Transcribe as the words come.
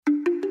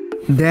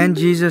Then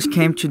Jesus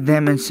came to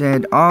them and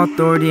said, "All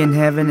authority in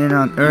heaven and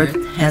on earth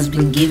has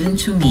been given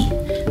to me.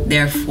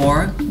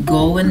 Therefore,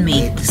 go and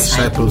make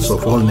disciples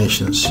of all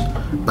nations,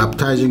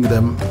 baptizing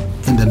them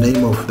in the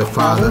name of the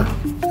Father,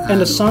 and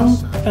the Son,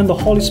 and the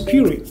Holy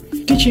Spirit,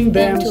 teaching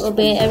them to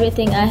obey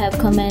everything I have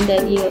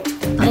commanded you.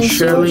 And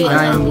surely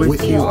I am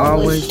with you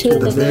always to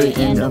the very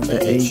end of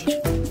the age."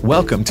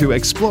 Welcome to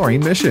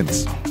Exploring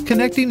Missions,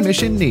 connecting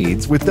mission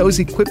needs with those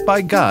equipped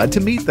by God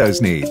to meet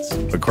those needs,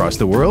 across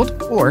the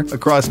world or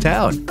across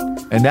town.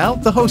 And now,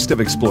 the host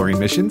of Exploring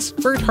Missions,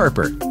 Bert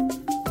Harper.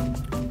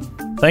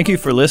 Thank you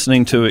for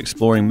listening to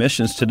Exploring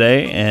Missions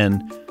today,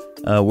 and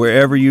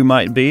wherever you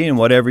might be and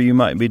whatever you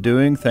might be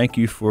doing, thank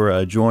you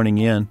for joining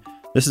in.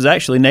 This is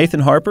actually Nathan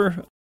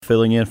Harper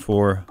filling in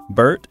for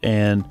Bert,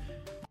 and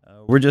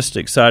we're just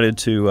excited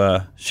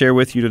to share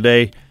with you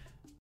today.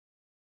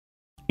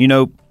 You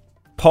know,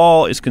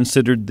 Paul is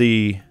considered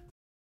the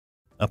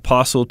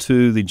apostle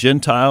to the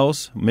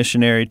Gentiles,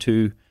 missionary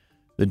to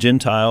the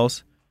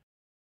Gentiles,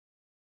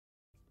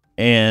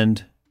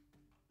 and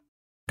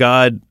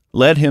God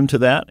led him to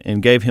that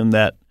and gave him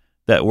that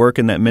work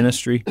and that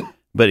ministry.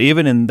 But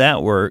even in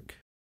that work,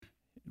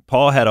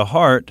 Paul had a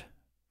heart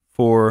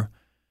for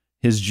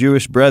his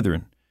Jewish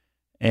brethren,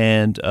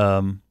 and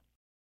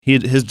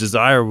his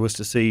desire was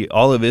to see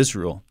all of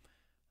Israel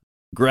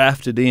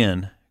grafted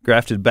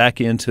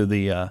back into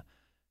the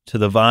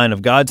vine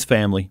of God's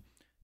family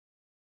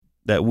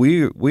that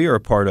we are a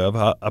part of.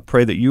 I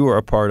pray that you are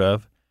a part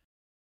of.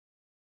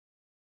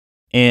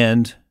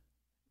 And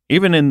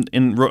even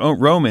in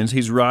Romans,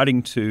 he's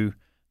writing to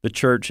the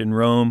church in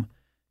Rome,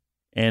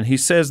 and he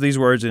says these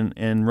words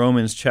in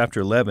Romans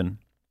chapter 11.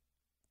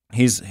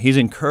 He's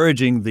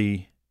encouraging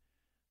the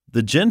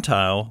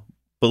Gentile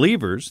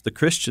believers, the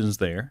Christians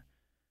there,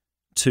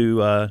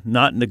 to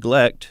not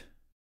neglect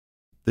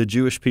the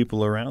Jewish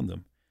people around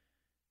them.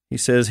 He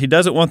says he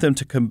doesn't want them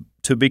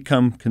to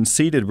become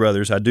conceited,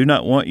 brothers. I do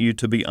not want you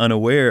to be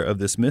unaware of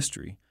this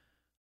mystery.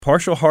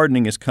 Partial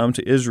hardening has come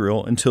to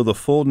Israel until the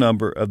full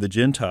number of the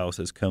Gentiles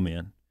has come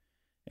in.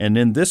 And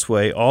in this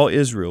way, all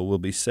Israel will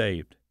be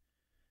saved.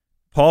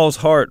 Paul's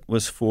heart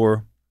was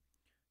for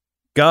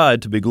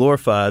God to be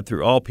glorified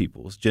through all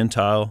peoples,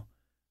 Gentile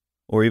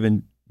or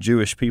even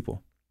Jewish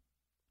people.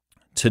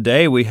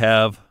 Today we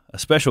have a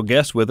special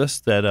guest with us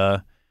that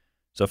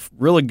is a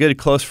really good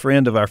close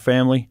friend of our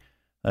family.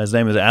 His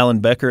name is Alan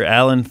Becker.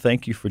 Alan,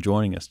 thank you for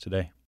joining us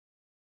today.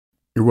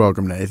 You're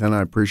welcome, Nathan.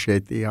 I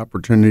appreciate the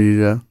opportunity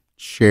to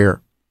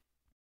share.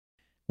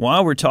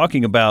 While we're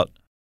talking about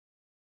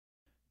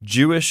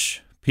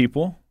Jewish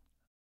people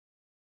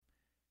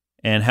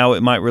and how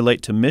it might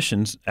relate to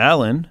missions,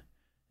 Alan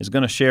is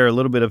going to share a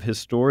little bit of his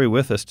story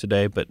with us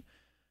today. But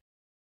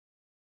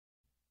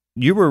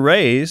you were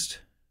raised,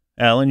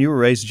 Alan,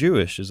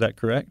 Jewish, is that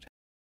correct?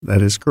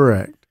 That is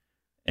correct.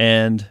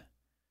 And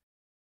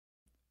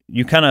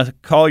you kind of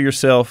call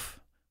yourself,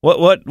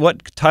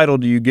 what title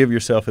do you give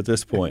yourself at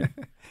this point?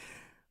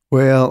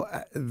 Well,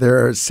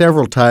 there are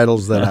several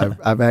titles that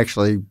I've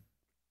actually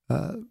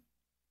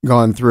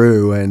gone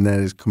through, and that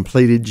is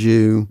completed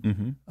Jew,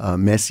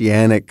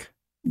 Messianic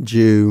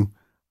Jew.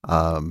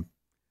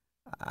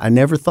 I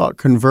never thought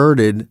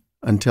converted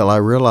until I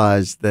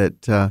realized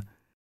that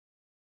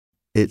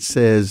it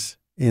says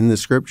in the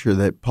scripture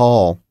that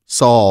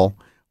Saul,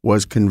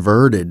 was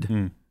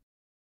converted.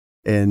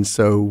 And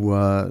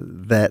so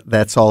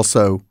that's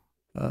also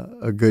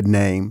a good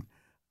name.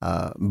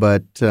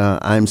 But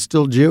I'm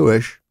still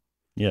Jewish.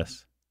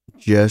 Yes.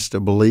 Just a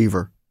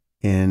believer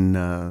in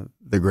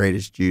the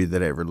greatest Jew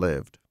that ever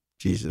lived,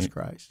 Jesus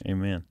Christ.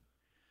 Amen.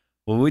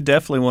 Well, we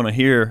definitely want to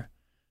hear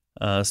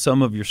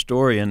some of your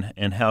story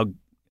and how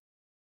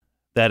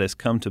that has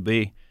come to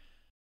be.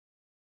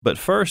 But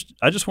first,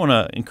 I just want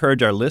to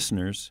encourage our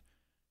listeners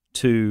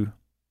to,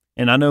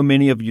 and I know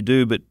many of you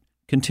do, but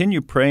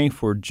continue praying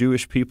for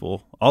Jewish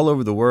people all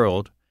over the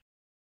world.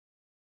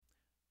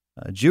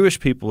 Jewish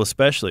people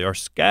especially are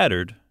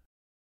scattered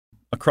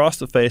across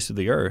the face of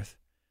the earth,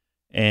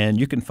 and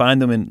you can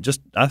find them in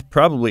just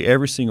probably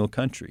every single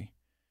country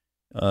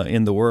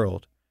in the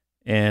world.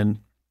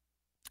 And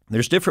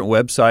there's different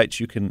websites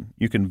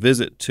you can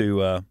visit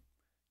to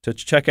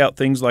check out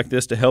things like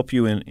this to help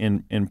you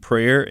in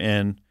prayer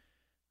and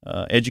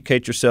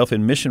educate yourself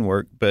in mission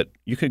work. But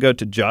you could go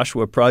to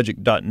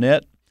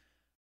joshuaproject.net.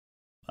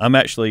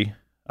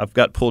 I've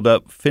got pulled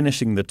up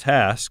Finishing the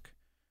Task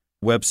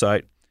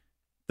website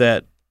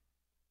that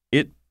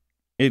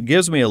it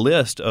gives me a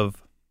list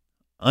of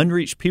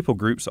unreached people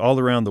groups all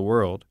around the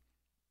world.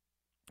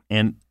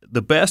 And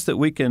the best that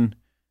we can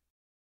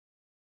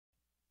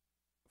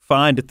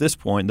find at this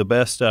point, the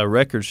best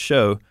records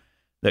show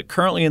that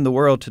currently in the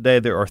world today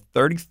there are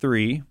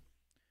 33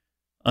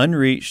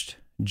 unreached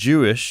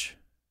Jewish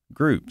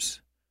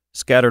groups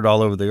scattered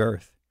all over the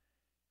earth.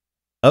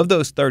 Of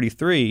those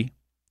 33,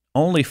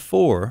 only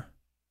 4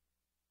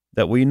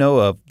 that we know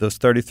of, those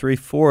 33,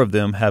 4 of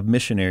them have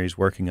missionaries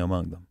working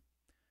among them.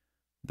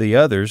 The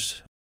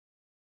others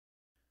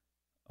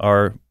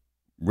are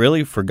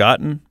really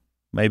forgotten,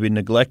 maybe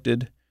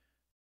neglected,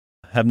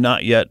 have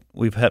not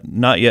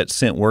yet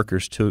sent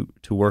workers to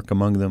work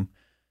among them,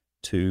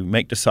 to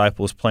make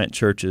disciples, plant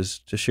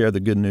churches, to share the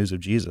good news of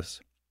Jesus.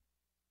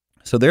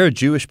 So there are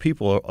Jewish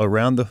people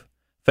around the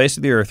face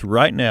of the earth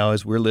right now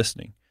as we're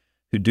listening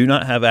who do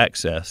not have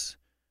access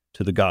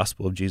to the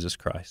gospel of Jesus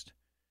Christ.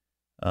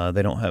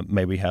 They don't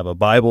maybe have a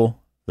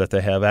Bible that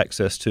they have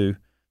access to.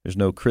 There's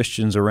no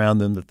Christians around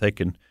them that they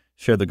can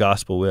share the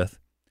gospel with.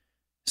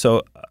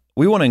 So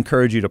we want to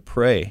encourage you to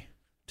pray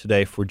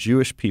today for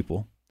Jewish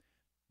people,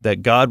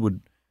 that God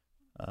would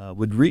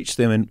reach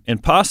them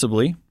and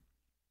possibly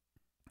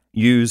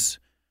use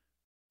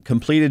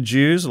completed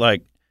Jews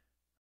like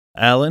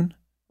Alan,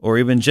 or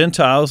even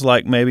Gentiles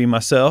like maybe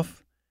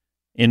myself,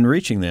 in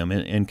reaching them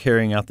and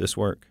carrying out this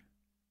work.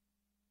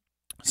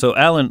 So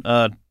Alan,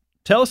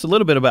 tell us a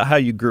little bit about how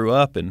you grew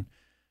up and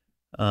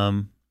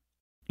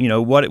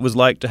what it was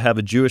like to have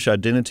a Jewish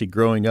identity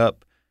growing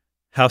up.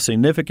 How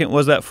significant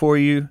was that for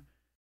you?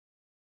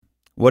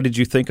 What did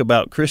you think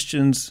about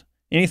Christians?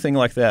 Anything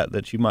like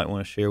that you might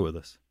want to share with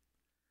us?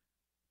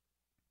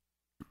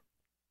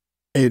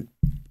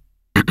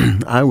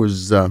 I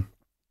was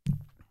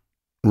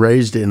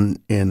raised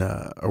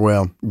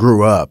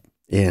grew up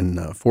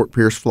in Fort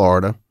Pierce,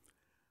 Florida,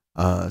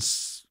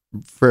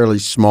 fairly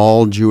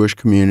small Jewish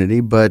community,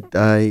 but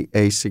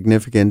a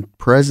significant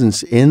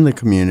presence in the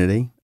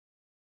community.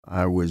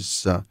 I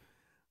was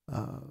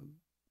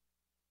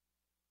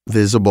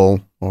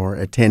visible or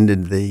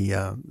attended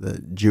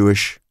the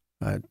Jewish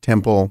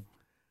temple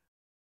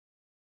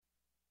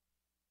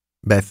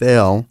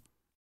Bethel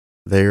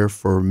there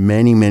for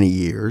many, many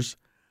years.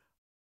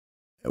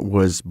 It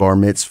was bar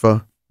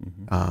mitzvah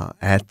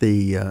at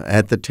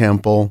the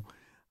temple.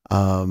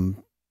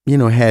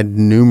 Had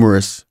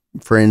numerous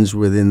friends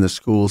within the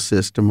school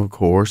system, of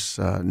course,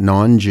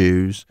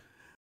 non-Jews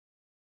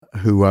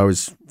who I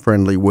was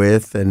friendly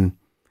with, and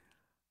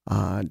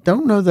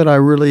don't know that I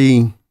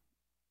really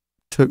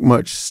took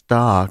much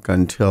stock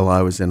until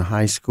I was in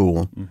high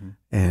school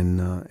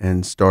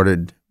and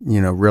started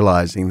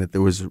realizing that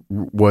there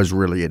was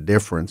really a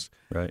difference.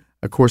 Right.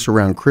 Of course,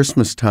 around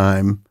Christmas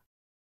time,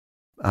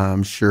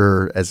 I'm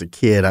sure as a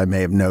kid I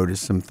may have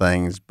noticed some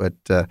things, but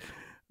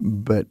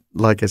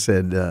like I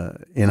said,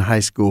 in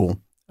high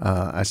school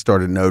I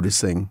started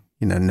noticing,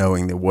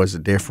 knowing there was a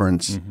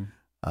difference,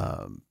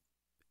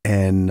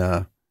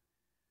 and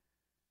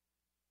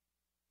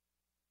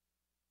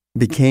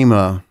became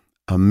a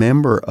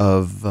member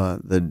of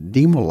the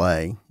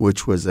Demolay,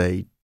 which was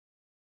a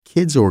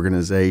kids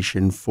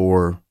organization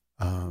for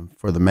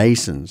the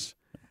Masons,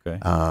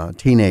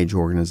 teenage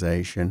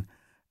organization.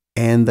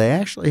 And they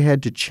actually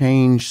had to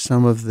change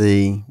some of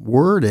the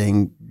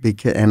wording,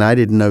 and I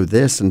didn't know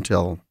this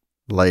until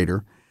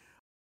later,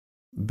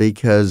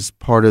 because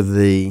part of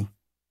the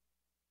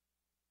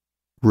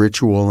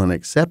ritual and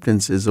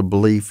acceptance is a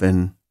belief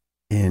in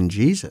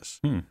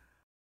Jesus.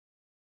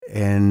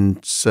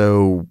 And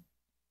so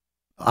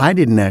I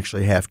didn't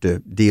actually have to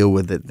deal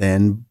with it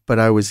then, but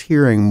I was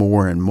hearing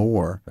more and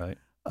more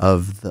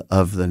of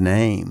the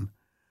name.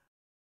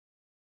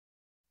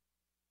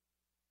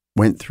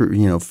 Went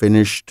through,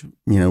 finished,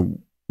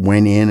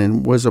 went in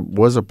and was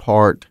a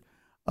part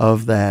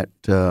of that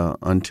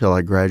until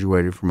I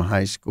graduated from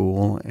high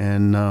school,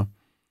 and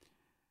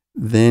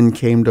then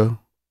came to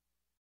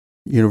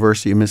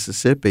University of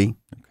Mississippi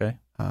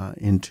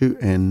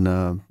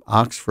in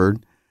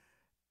Oxford.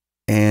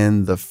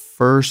 And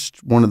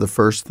one of the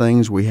first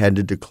things we had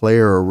to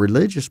declare a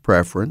religious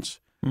preference.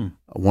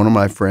 One of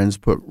my friends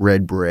put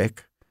red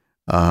brick.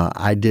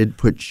 I did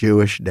put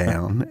Jewish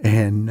down,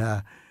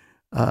 and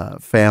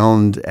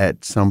found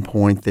at some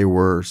point there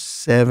were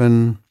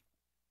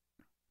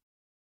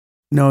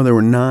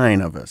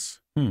 9 of us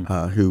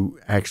who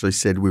actually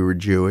said we were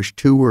Jewish.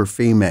 2 were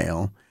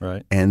female,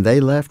 and they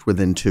left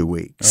within 2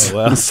 weeks. Oh,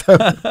 wow. So,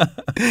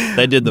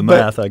 they did the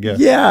math, I guess.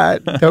 Yeah,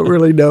 I don't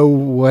really know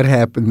what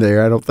happened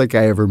there. I don't think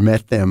I ever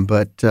met them,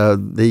 but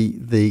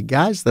the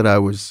guys that I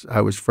was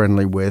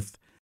friendly with,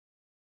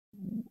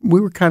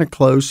 we were kind of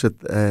close at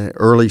the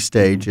early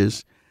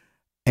stages,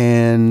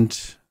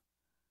 and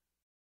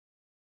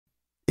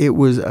it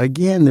was,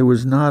 again, there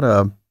was not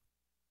a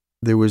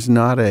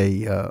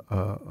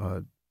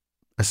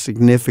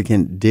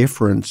significant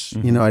difference.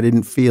 I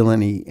didn't feel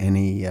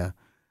any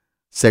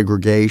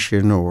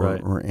segregation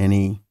or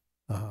any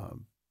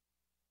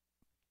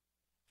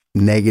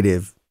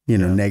negative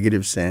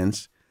negative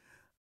sense.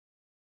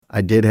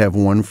 I did have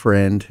one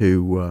friend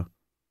who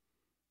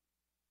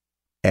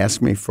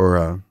asked me for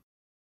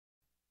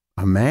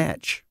a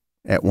match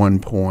at one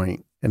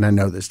point. And I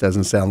know this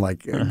doesn't sound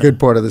like a good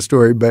part of the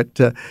story, but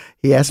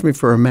he asked me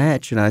for a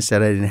match, and I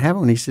said I didn't have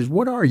one. He says,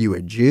 "What are you,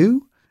 a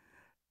Jew?"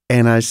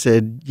 And I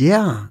said,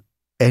 "Yeah."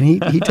 And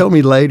he told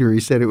me later, he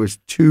said it was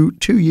two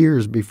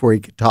years before he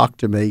could talk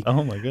to me.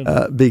 Oh, my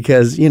goodness.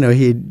 Because, he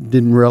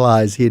didn't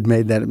realize he had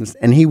made that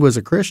mistake. And he was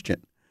a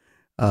Christian,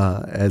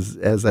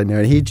 as I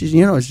know. He just,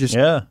 it's just,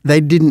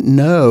 they didn't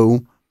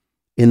know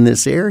in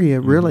this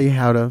area really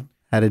how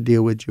to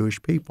deal with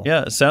Jewish people.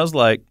 Yeah, it sounds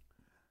like,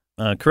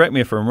 correct me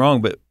if I'm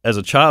wrong, but as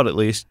a child at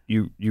least,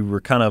 you were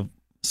kind of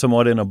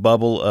somewhat in a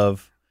bubble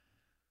of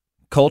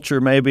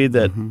culture, maybe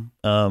that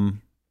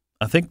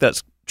I think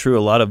that's true.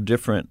 A lot of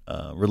different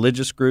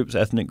religious groups,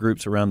 ethnic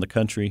groups around the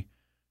country.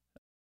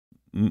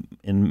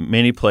 In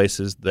many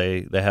places,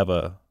 they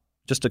have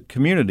just a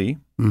community,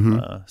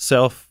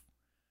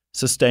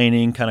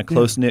 self-sustaining, kind of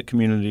close-knit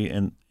community,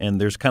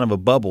 and there's kind of a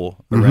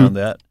bubble around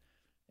that,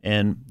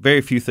 and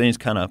very few things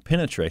kind of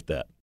penetrate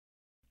that.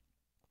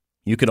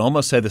 You could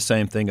almost say the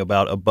same thing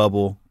about a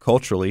bubble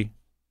culturally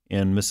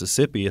in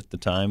Mississippi at the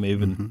time,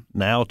 even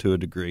now to a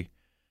degree.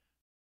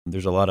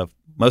 There's a lot of,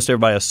 most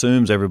everybody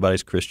assumes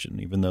everybody's Christian,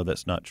 even though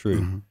that's not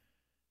true.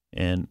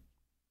 And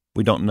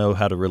we don't know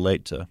how to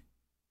relate to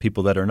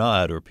people that are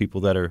not, or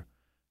people that are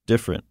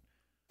different.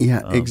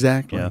 Yeah,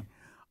 exactly. Yeah.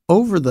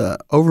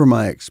 Over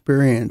my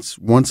experience,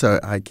 once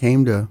I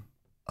came to,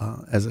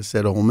 as I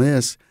said, Ole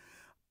Miss,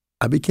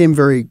 I became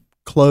very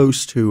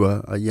close to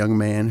a young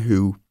man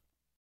who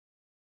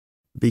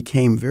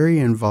became very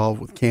involved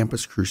with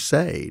Campus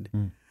Crusade.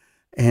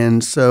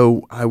 And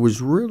so I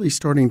was really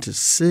starting to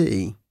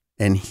see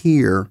and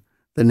hear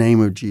the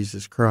name of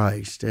Jesus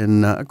Christ.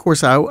 And, of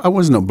course, I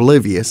wasn't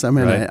oblivious. I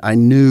mean, Right. I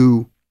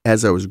knew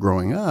as I was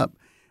growing up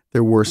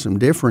there were some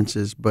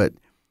differences, but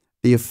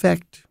the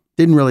effect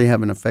didn't really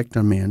have an effect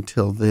on me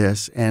until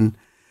this. And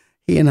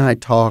he and I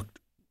talked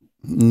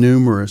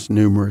numerous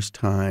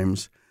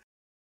times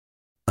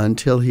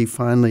until he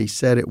finally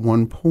said at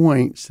one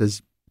point,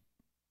 says,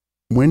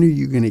 when are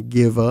you going to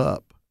give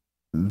up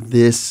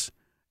this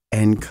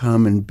and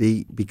come and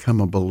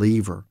become a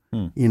believer?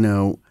 You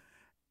know,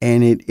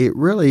 and it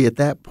really, at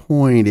that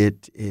point,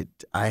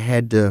 I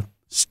had to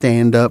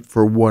stand up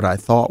for what I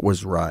thought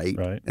was right.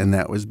 And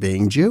that was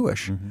being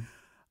Jewish.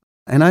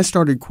 And I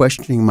started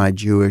questioning my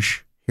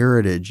Jewish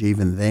heritage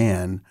even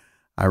then.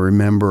 I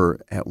remember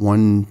at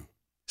one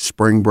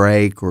spring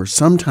break or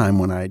sometime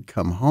when I'd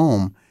come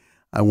home,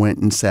 I went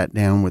and sat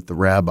down with the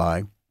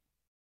rabbi,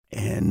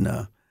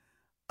 and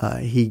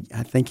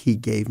I think he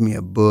gave me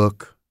a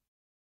book,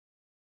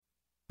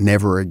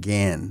 Never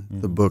Again,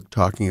 the book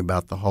talking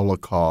about the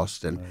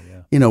Holocaust and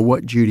you know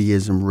what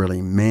Judaism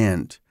really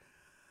meant.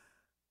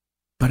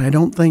 But I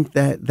don't think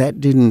that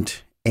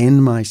didn't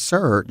end my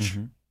search,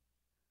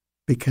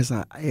 because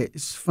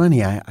it's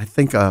funny. I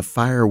think a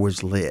fire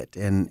was lit,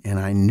 and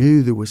I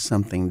knew there was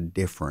something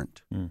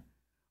different,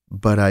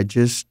 but I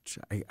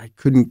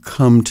couldn't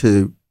come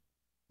to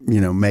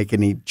make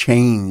any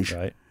change.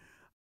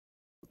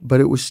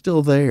 But it was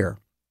still there,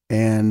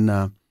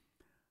 and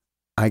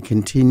I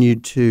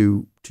continued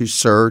to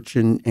search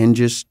and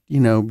just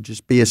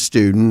be a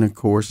student. Of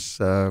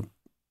course,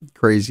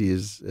 crazy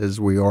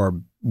as we are,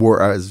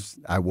 or as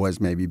I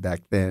was maybe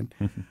back then,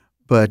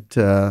 but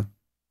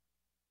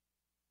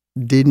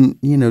didn't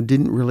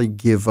really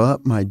give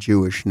up my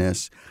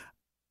Jewishness.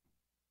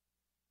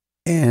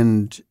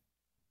 And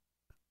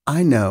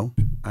I know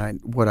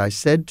what I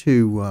said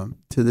to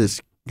this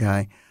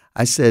guy.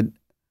 I said,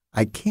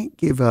 I can't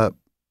give up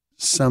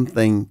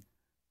something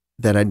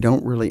that I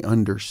don't really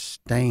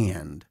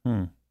understand.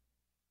 And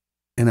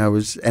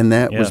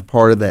that was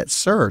part of that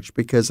search,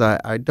 because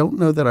I don't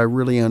know that I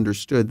really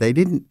understood. They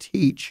didn't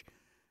teach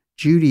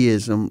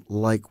Judaism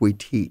like we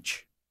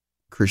teach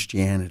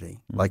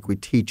Christianity, like we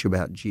teach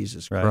about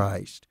Jesus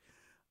Christ.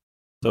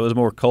 So it was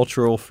more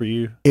cultural for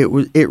you?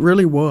 It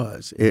really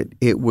was.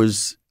 It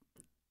was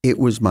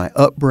my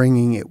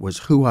upbringing. It was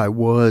who I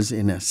was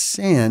in a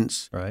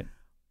sense.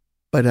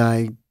 But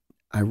I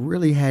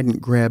really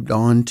hadn't grabbed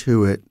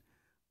onto it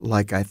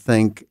like I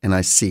think, and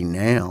I see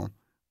now,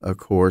 of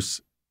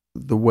course,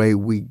 the way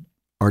we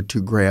are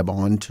to grab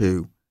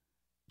onto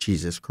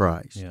Jesus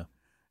Christ.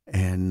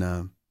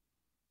 And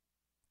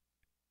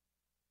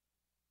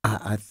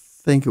I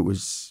think it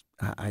was,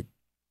 I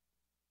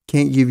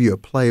can't give you a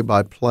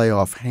play-by-play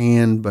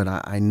offhand, but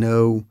I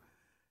know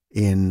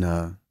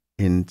in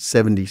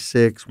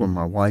 76, when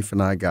my wife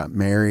and I got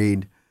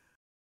married,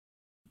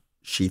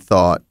 she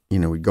thought,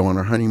 we'd go on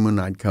our honeymoon,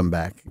 I'd come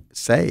back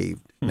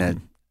saved. That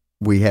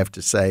we have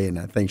to say, and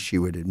I think she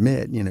would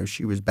admit,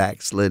 she was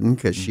backslidden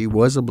because she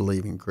was a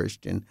believing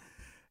Christian.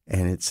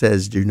 And it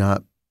says, do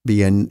not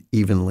be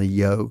unevenly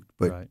yoked.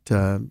 But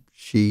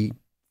she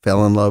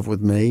fell in love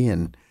with me,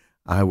 and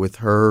I with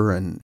her,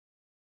 and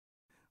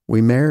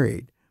we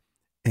married.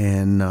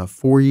 And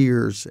 4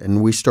 years,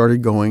 and we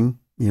started going,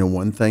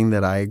 one thing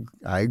that I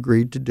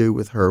agreed to do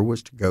with her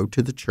was to go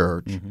to the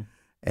church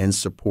and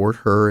support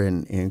her,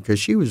 and because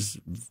she was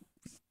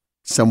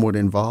somewhat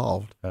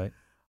involved.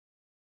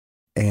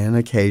 And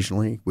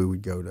occasionally we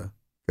would go to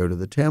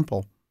the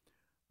temple.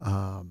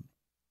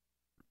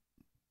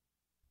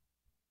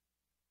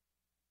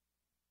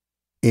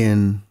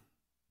 In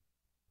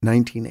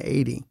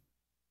 1980,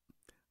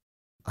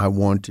 I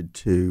wanted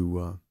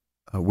to.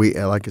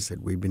 Like I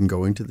said, we'd been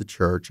going to the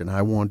church, and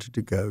I wanted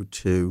to go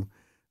to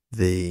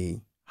the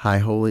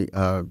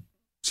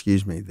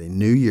the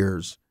New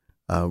Year's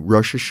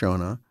Rosh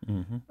Hashanah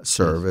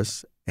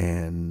service,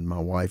 and my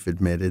wife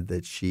admitted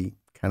that she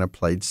kind of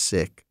played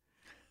sick.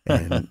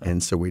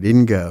 And so we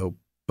didn't go,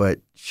 but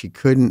she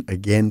couldn't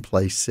again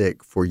play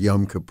sick for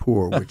Yom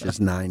Kippur, which is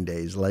 9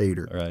 days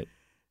later. Right.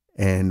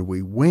 And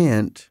we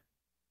went,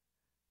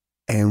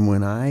 and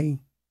when I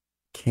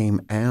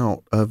came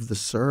out of the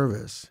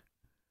service,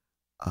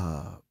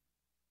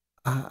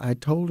 I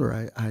told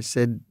her, I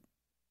said,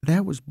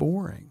 that was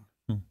boring.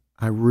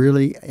 I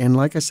really, and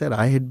like I said,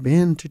 I had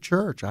been to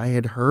church. I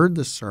had heard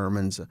the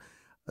sermons,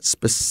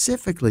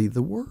 specifically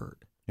the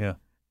word. Yeah.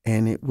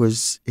 And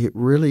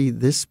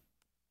this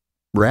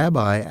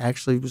rabbi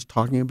actually was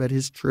talking about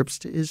his trips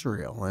to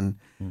Israel and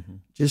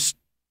just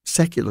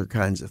secular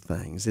kinds of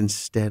things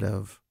instead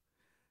of,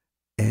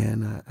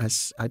 and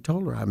I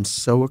told her, I'm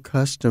so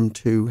accustomed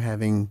to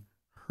having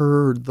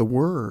heard the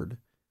word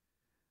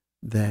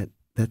that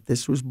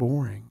this was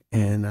boring.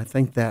 And I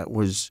think that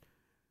was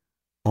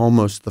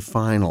almost the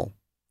final.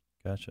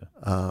 Gotcha.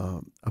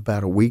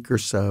 About a week or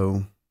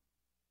so,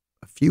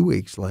 a few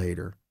weeks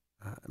later,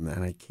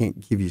 and I can't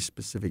give you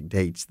specific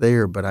dates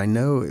there, but I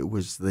know it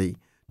was the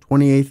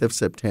 28th of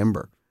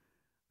September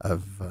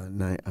of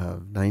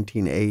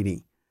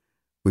 1980.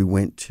 We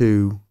went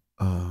to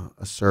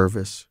a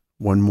service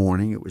one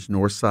morning. It was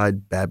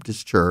Northside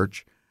Baptist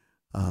Church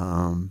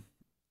in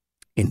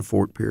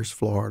Fort Pierce,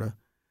 Florida.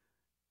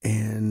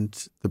 And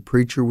the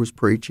preacher was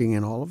preaching,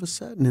 and all of a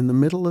sudden, in the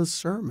middle of the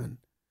sermon,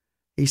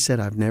 he said,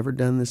 I've never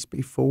done this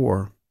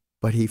before,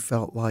 but he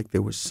felt like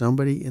there was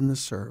somebody in the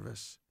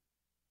service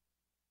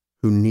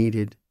who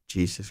needed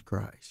Jesus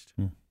Christ.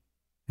 And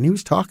he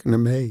was talking to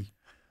me,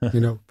 you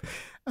know.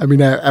 I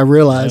mean, I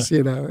realized,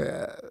 you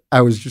know,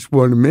 I was just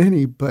one of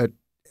many, but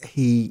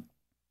he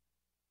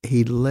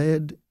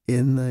led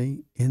in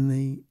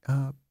the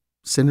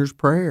sinner's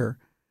prayer,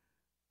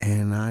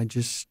 and I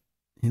just,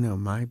 you know,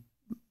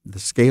 the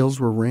scales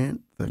were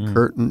rent,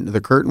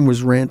 the curtain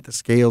was rent, the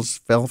scales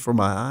fell from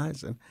my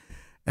eyes, and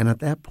at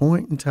that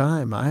point in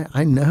time,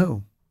 I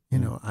know, you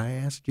know, I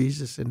asked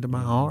Jesus into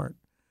my heart,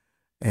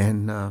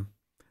 and I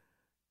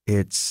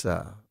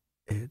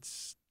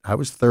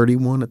was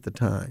 31 at the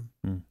time,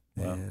 Wow.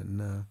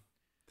 and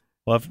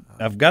well,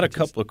 I've got a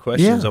couple of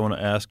questions I want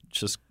to ask,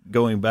 just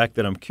going back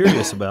that I'm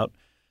curious about,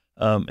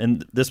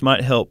 and this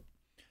might help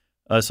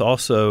us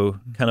also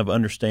kind of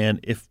understand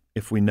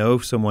if we know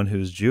someone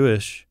who's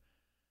Jewish,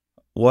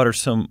 what are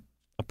some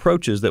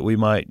approaches that we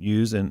might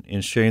use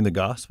in sharing the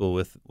gospel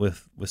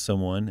with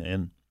someone.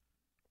 And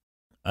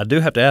I do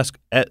have to ask,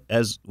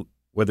 as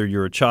whether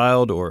you're a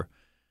child or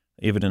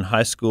even in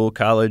high school,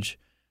 college,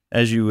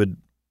 as you would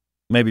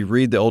maybe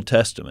read the Old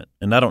Testament,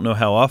 and I don't know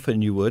how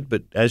often you would,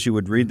 but as you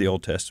would read the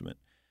Old Testament,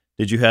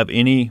 did you have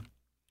any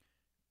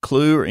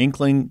clue or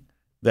inkling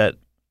that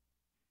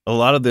a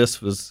lot of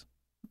this was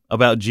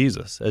about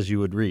Jesus as you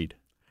would read?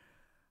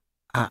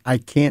 I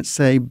can't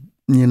say,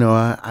 you know,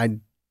 I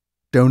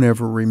don't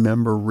ever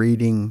remember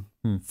reading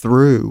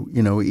through,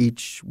 you know,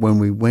 when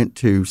we went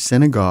to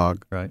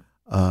synagogue, right?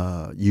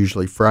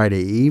 Usually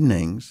Friday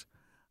evenings,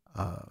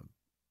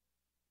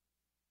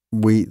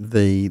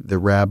 the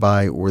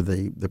rabbi or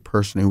the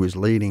person who was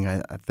leading,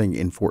 I think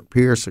in Fort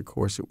Pierce, of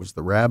course, it was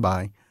the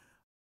rabbi.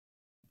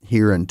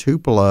 Here in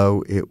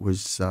Tupelo, it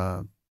was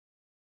a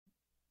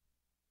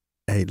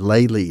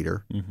lay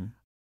leader.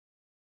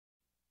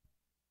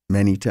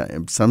 Many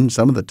times, some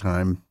of the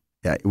time,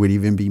 it would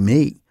even be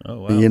me.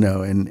 Oh, wow. You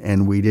know,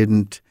 and we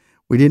didn't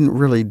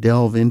really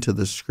delve into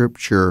the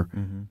scripture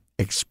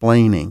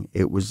explaining.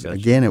 It was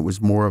again, it was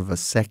more of a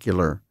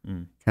secular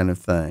kind of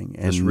thing.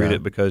 And just read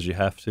it because you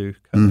have to.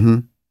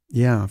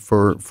 Yeah,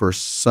 for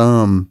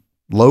some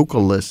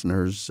local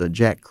listeners,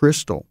 Jack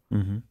Crystal,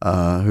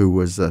 who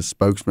was a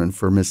spokesman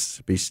for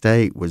Mississippi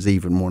State, was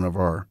even one of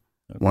our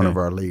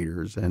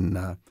leaders,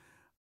 and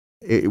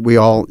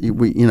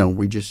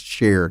we just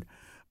shared.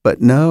 But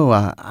no,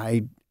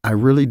 I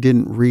really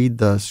didn't read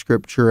the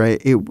scripture.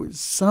 It was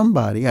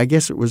somebody, I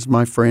guess it was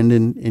my friend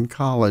in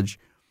college,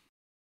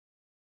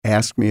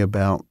 asked me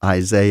about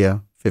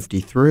Isaiah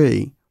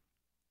 53,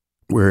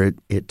 where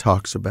it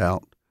talks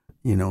about,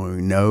 you know,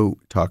 we know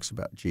it talks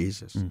about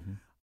Jesus.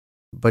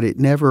 But it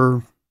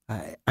never,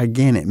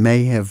 again, it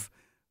may have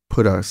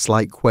put a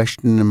slight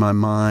question in my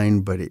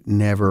mind, but it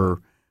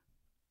never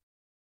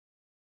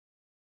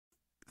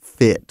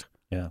fit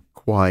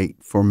quite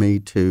for me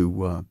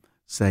to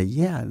say,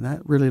 yeah, that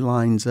really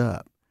lines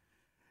up.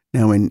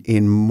 Now,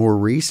 in more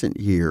recent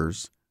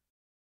years,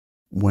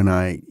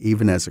 when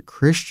even as a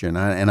Christian,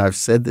 and I've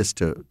said this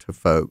to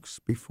folks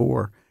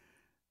before,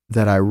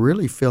 that I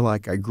really feel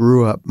like I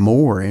grew up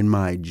more in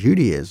my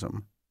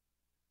Judaism,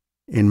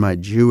 in my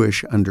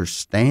Jewish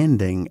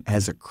understanding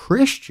as a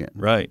Christian.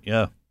 Right,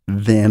 yeah.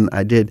 Than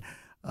I did.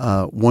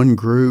 One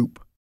group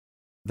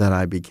that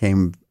I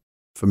became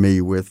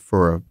familiar with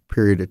for a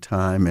period of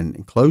time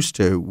and close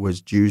to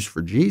was Jews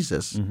for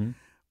Jesus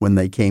when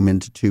they came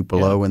into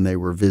Tupelo and they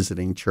were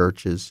visiting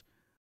churches.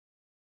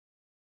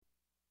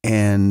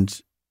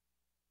 And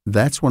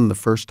that's when the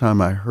first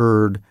time I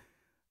heard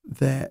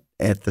that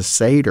at the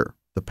Seder,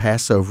 the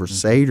Passover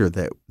Seder,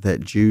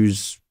 that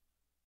Jews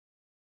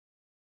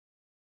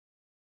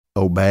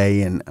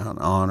obey and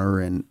honor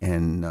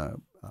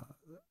and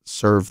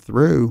serve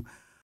through.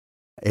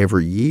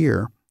 every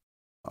year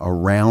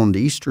around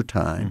Easter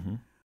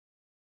time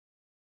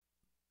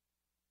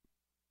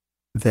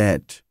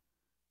that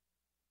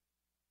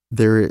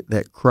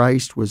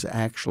Christ was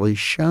actually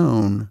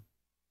shown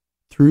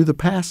through the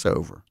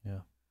Passover.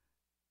 Yeah.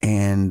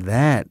 And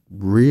that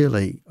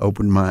really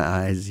opened my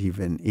eyes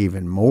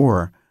even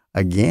more,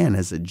 again,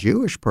 as a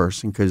Jewish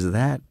person, because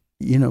that,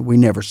 we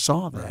never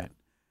saw that. Right.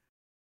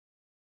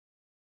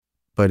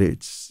 But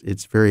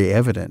it's very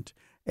evident.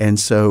 And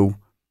so,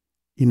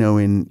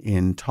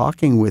 in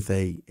talking with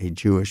a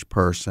Jewish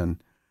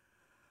person,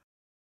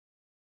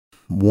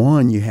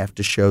 one, you have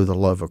to show the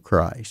love of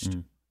Christ.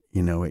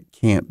 It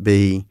can't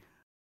be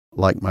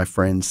like my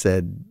friend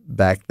said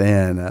back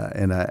then,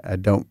 and I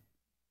don't,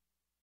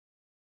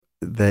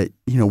 that,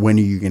 when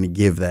are you going to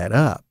give that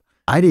up?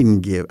 I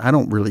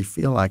don't really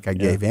feel like I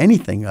gave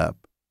anything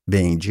up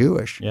being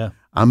Jewish. Yeah.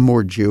 I'm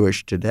more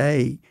Jewish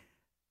today.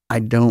 I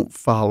don't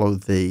follow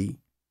the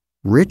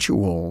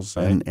rituals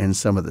and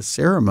some of the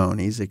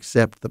ceremonies,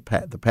 except the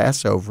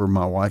Passover.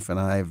 My wife and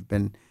I have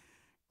been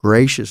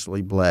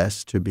graciously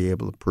blessed to be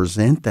able to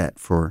present that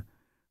for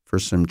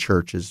some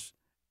churches.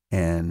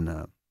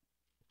 And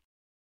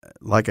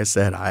like I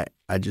said,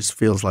 I just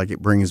feels like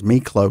it brings me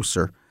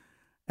closer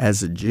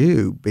as a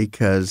Jew,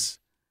 because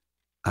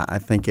I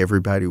think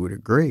everybody would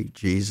agree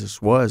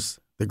Jesus was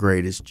the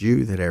greatest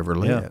Jew that ever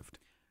lived.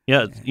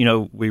 Yeah,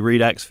 we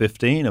read Acts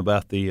 15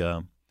 about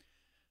the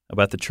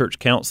church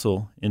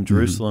council in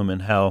Jerusalem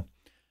and how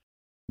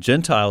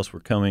Gentiles were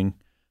coming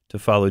to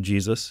follow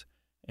Jesus,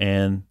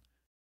 and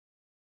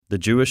the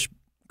Jewish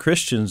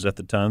Christians at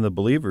the time, the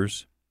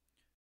believers,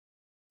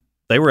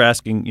 they were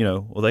asking,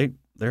 they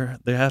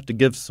have to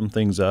give some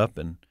things up,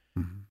 and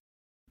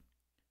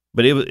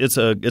but it's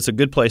a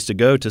good place to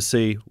go to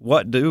see,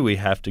 what do we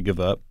have to give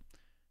up,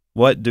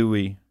 what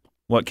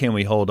can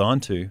we hold on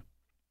to,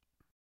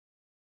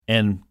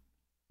 and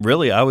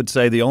really, I would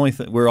say the only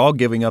thing, we're all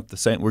giving up the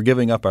same. We're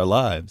giving up our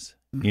lives,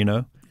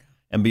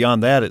 and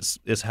beyond that,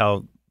 it's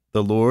how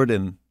the Lord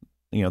and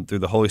through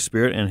the Holy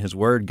Spirit and His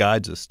Word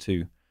guides us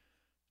to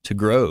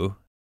grow.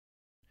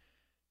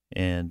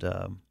 And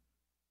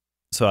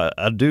so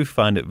I do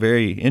find it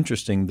very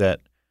interesting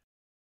that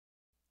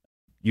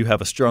you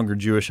have a stronger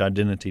Jewish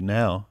identity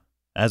now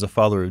as a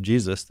follower of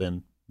Jesus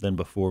than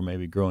before,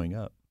 maybe growing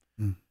up.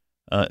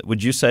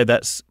 Would you say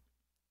that's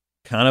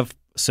kind of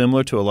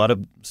similar to a lot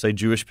of, say,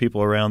 Jewish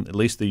people around at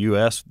least the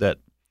U.S., that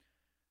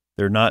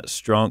they're not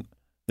strong?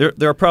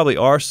 There probably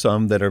are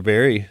some that are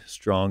very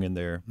strong in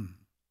their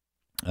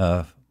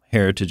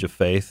heritage of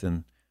faith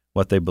and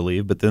what they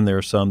believe, but then there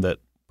are some that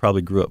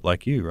probably grew up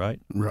like you, right?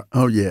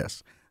 Oh,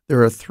 yes.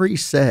 There are three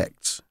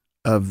sects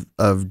of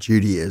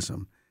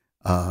Judaism,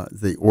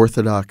 the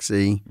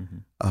Orthodoxy,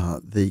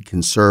 the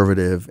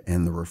Conservative,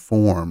 and the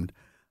Reformed.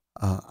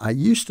 I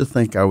used to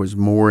think I was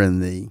more in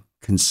the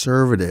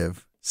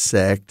Conservative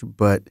sect,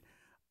 but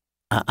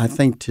I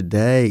think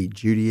today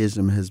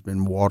Judaism has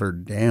been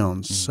watered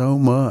down so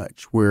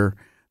much, where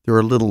there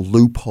are little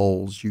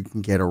loopholes you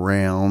can get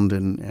around,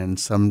 and in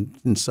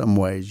some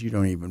ways you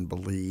don't even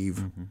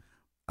believe.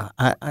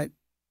 I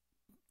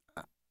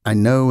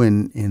know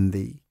in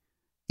the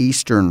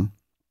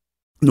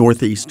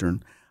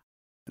northeastern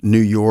New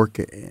York,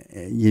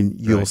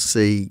 you'll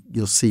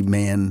see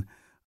men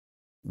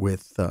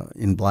with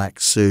in black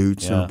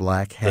suits and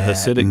black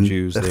hats. The Hasidic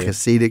Jews. The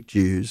Hasidic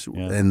Jews,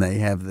 and they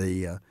have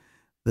the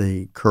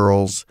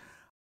curls,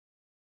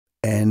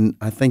 and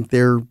I think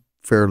they're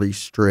fairly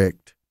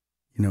strict,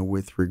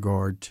 with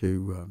regard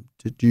to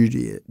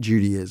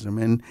Judaism.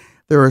 And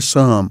there are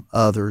some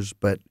others,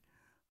 but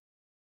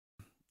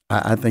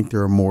I think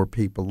there are more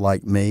people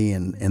like me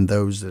and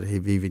those that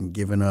have even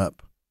given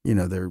up.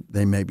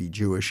 They may be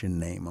Jewish in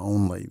name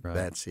only. Right.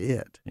 That's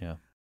it. Yeah.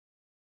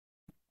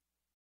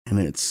 And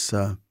it's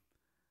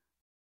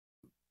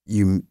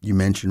you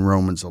mentioned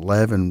Romans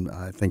 11.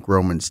 I think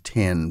Romans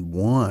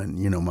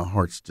 10:1. My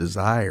heart's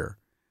desire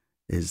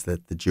is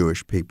that the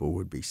Jewish people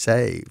would be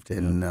saved,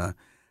 and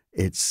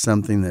it's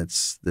something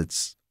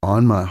that's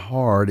on my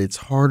heart. It's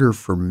harder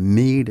for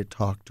me to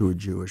talk to a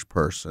Jewish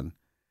person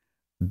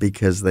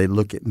because they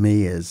look at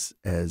me as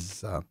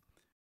a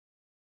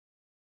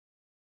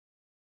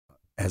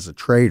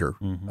traitor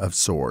of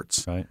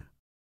sorts. Right.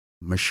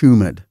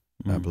 Meshumad,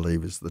 I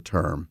believe, is the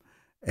term.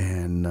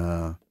 And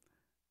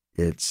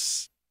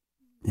it's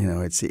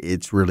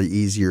really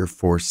easier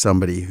for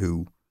somebody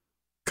who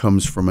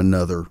comes from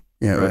another,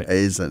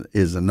 is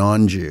a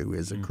non-Jew,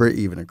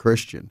 even a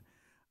Christian.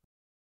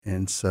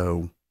 And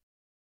so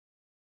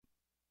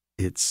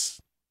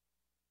it's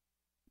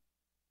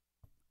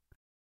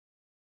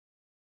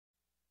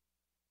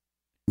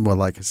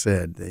like I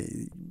said,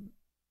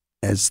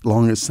 as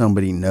long as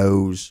somebody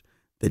knows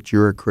that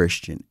you're a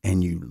Christian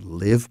and you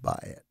live by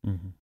it,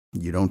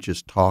 you don't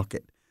just talk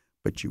it,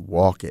 but you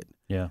walk it.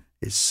 Yeah,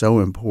 is so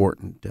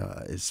important.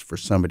 Is for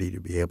somebody to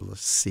be able to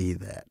see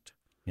that.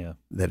 Yeah,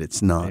 that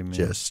it's not Amen.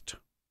 just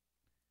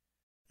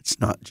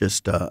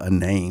a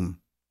name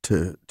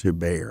to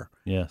bear.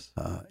 Yes,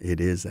 it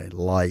is a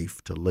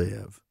life to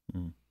live.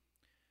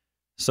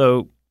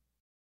 So,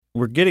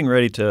 we're getting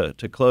ready to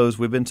close.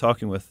 We've been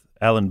talking with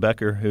Alan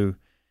Becker, who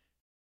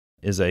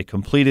is a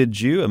completed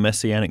Jew, a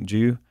Messianic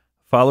Jew,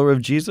 follower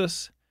of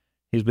Jesus.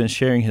 He's been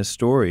sharing his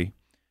story.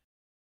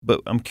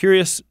 But I'm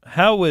curious,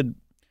 how would,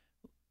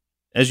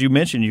 as you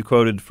mentioned, you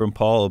quoted from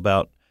Paul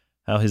about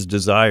how his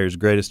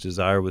greatest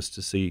desire was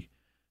to see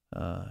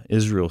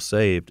Israel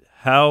saved.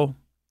 How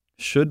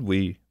should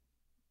we,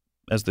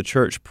 as the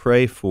church,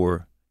 pray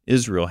for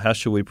Israel? How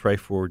should we pray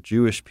for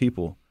Jewish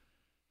people?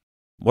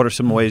 What are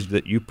some ways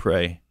that you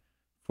pray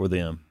for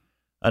them?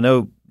 I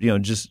know,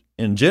 just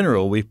in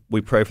general, we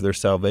pray for their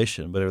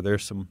salvation, but are there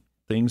some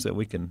things that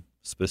we can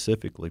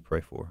specifically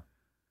pray for?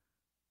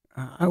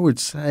 I would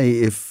say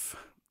if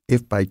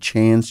by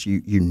chance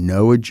you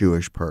know a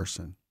Jewish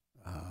person,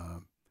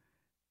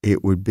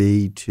 it would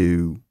be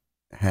to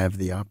have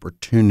the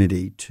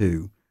opportunity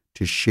to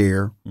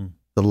share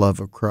the love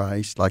of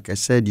Christ. Like I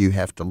said, you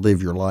have to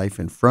live your life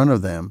in front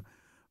of them,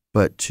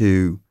 but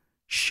to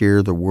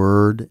share the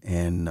word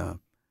and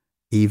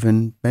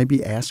even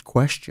maybe ask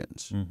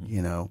questions,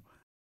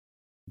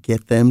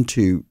 get them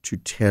to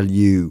tell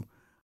you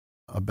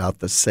about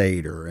the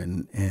Seder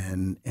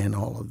and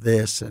all of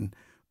this, and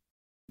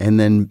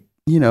then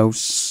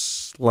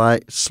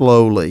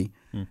slowly,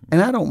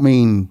 and I don't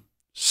mean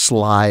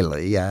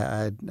slyly.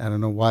 I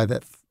don't know why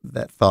that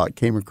thought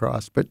came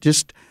across, but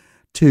just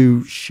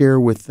to share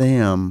with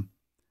them,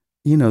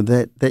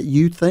 that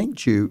you think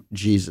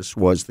Jesus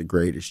was the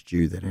greatest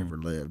Jew that ever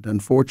lived.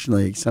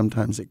 Unfortunately,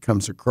 sometimes it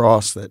comes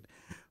across that,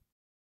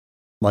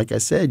 like I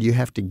said, you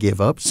have to give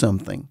up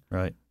something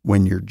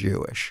when you're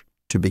Jewish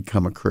to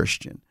become a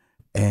Christian,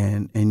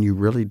 and you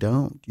really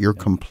don't. You're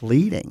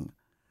completing.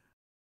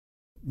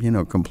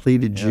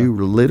 Completed Jew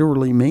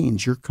literally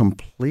means you're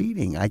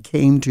completing. I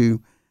came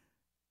to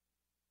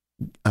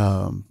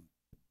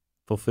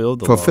fulfill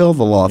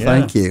the law. Yeah.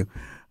 Thank you.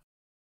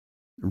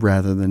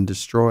 Rather than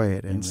destroy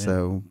it. Amen. And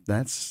so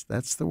that's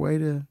the way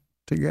to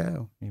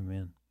go.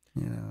 Amen.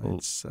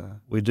 It's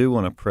we do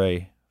want to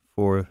pray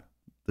for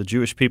the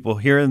Jewish people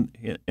here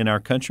in our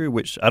country,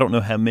 which I don't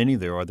know how many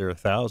there are. There are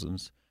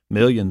thousands,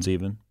 millions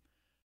even.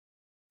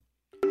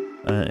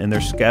 And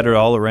they're scattered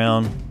all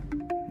around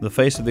the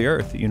face of the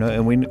earth,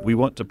 and we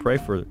want to pray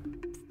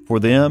for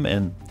them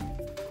and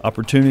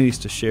opportunities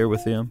to share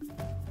with them.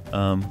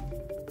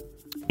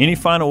 Any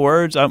final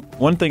words?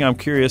 One thing I'm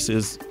curious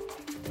is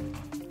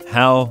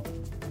how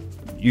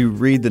you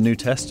read the New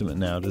Testament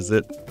now. Do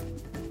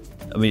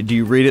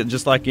you read it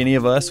just like any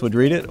of us would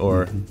read it,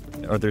 or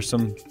are there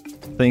some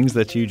things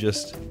that you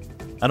just,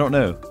 I don't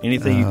know,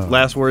 anything,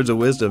 last words of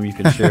wisdom you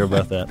can share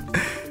about that?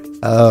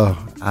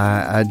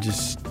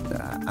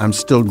 I'm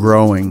still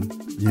growing.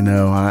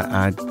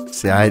 I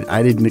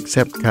didn't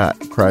accept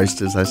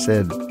Christ, as I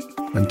said,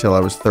 until I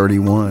was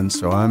 31,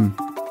 so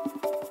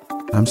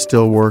I'm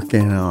still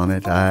working on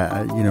it.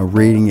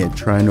 Reading it,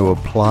 trying to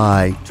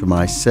apply to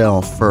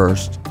myself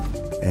first,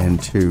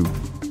 and to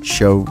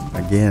show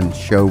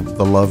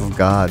the love of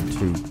God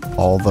to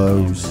all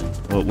those.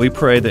 Well, we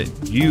pray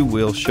that you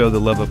will show the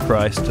love of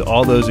Christ to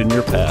all those in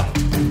your path,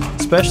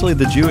 especially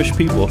the Jewish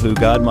people who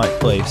God might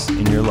place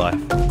in your life.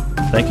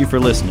 Thank you for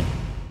listening.